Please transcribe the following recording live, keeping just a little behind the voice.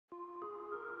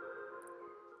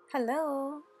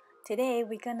Hello! Today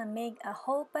we're gonna make a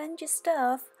whole bunch of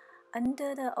stuff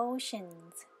under the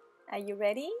oceans. Are you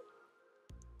ready?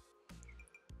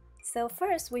 So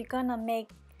first we're gonna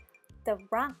make the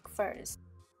rock first.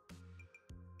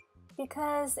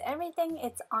 Because everything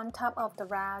is on top of the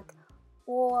rock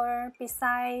or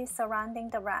beside surrounding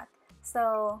the rock.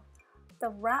 So the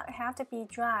rock have to be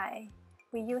dry.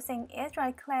 We're using air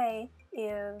dry clay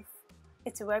if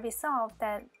it's very soft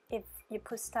that if you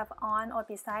put stuff on or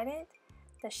beside it,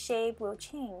 the shape will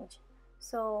change.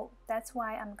 So that's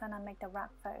why I'm gonna make the rock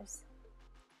first.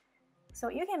 So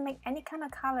you can make any kind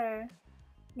of color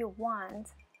you want.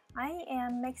 I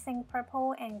am mixing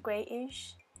purple and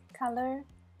grayish color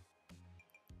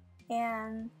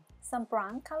and some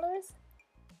brown colors.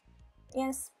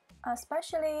 And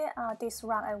especially this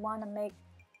rock, I want to make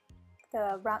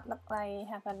the rock look like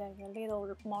have a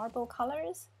little marble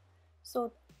colors.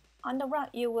 So on the rock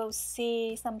you will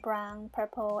see some brown,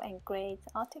 purple and gray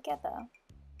all together.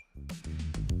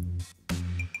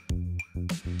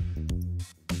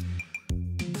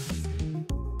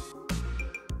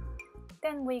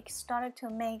 Then we started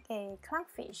to make a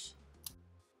clownfish.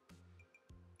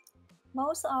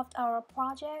 Most of our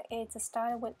project is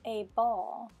started with a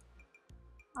ball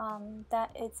that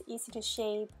it's easy to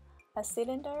shape a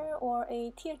cylinder or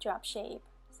a teardrop shape.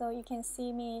 So you can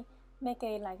see me make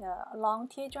a long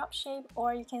teardrop shape,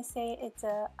 or you can say it's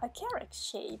a carrot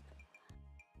shape.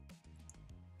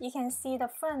 You can see the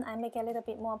front I make a little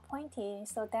bit more pointy,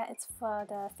 so that it's for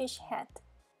the fish head.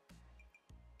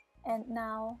 And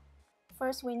now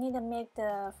first we need to make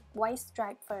the white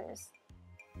stripe first.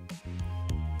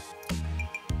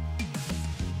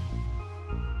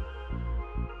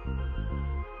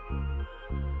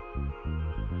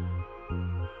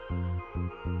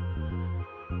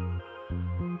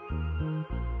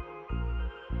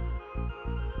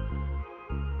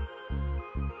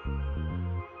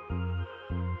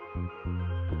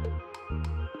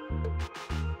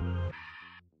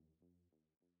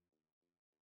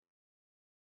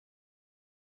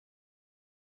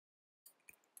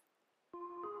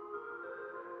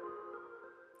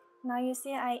 Now you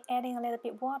see I adding a little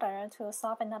bit water to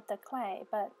soften up the clay,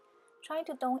 but try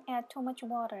to don't add too much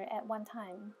water at one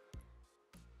time,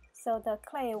 so the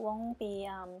clay won't be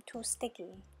too sticky.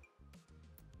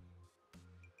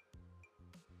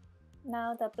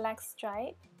 Now the black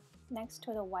stripe next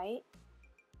to the white.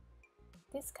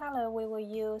 This color we will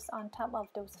use on top of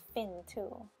those fins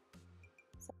too.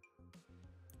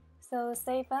 So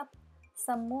save up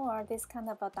some more this kind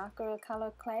of a darker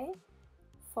color clay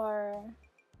for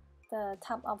the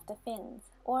top of the fins,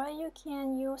 or you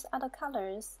can use other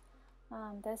colors.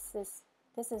 This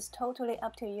is totally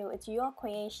up to you. It's your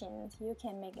creation. You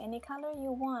can make any color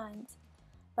you want,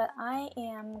 but I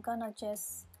am gonna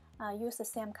just use the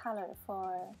same color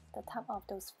for the top of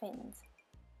those fins.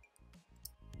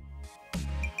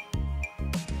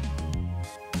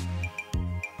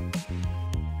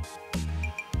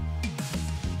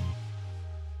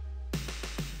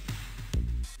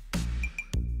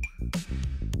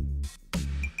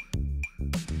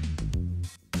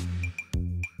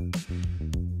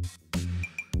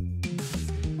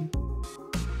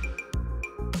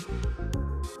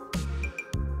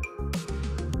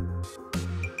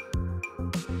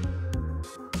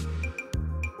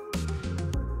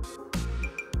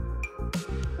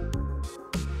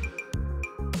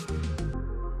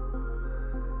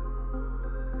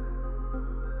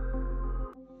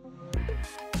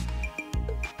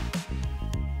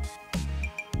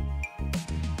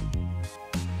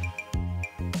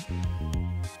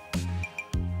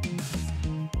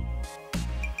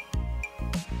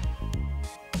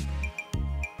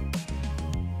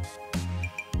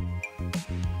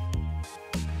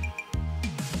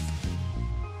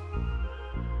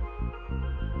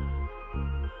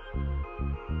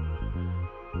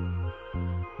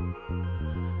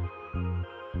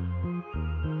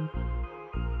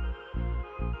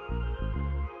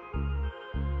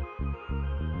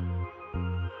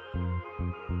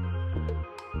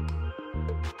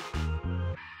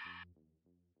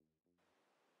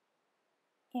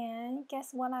 And guess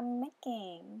what I'm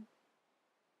making?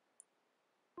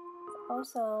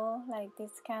 Also like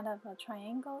this kind of a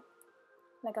triangle,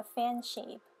 like a fan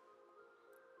shape.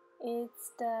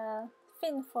 It's the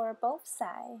fin for both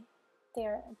sides.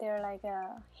 They're like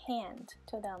a hand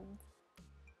to them.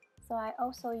 So I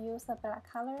also use a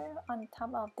black color on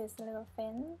top of this little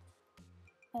fin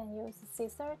and use a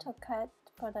scissor to cut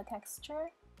for the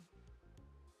texture.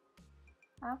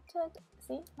 After,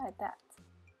 see, like that.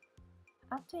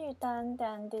 After you're done,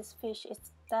 then this fish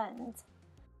is done.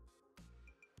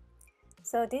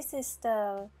 So this is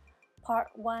the part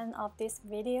 1 of this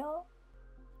video.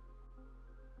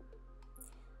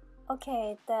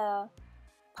 Okay, the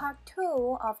part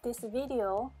 2 of this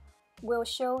video will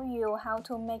show you how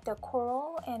to make the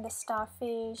coral and the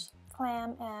starfish,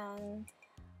 clam, and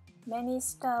many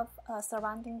stuff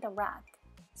surrounding the rack.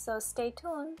 So stay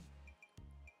tuned.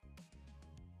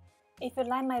 If you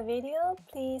like my video,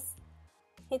 please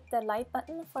hit the like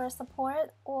button for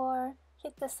support or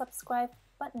hit the subscribe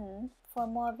button for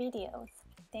more videos.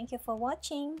 Thank you for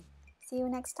watching. See you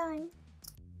next time.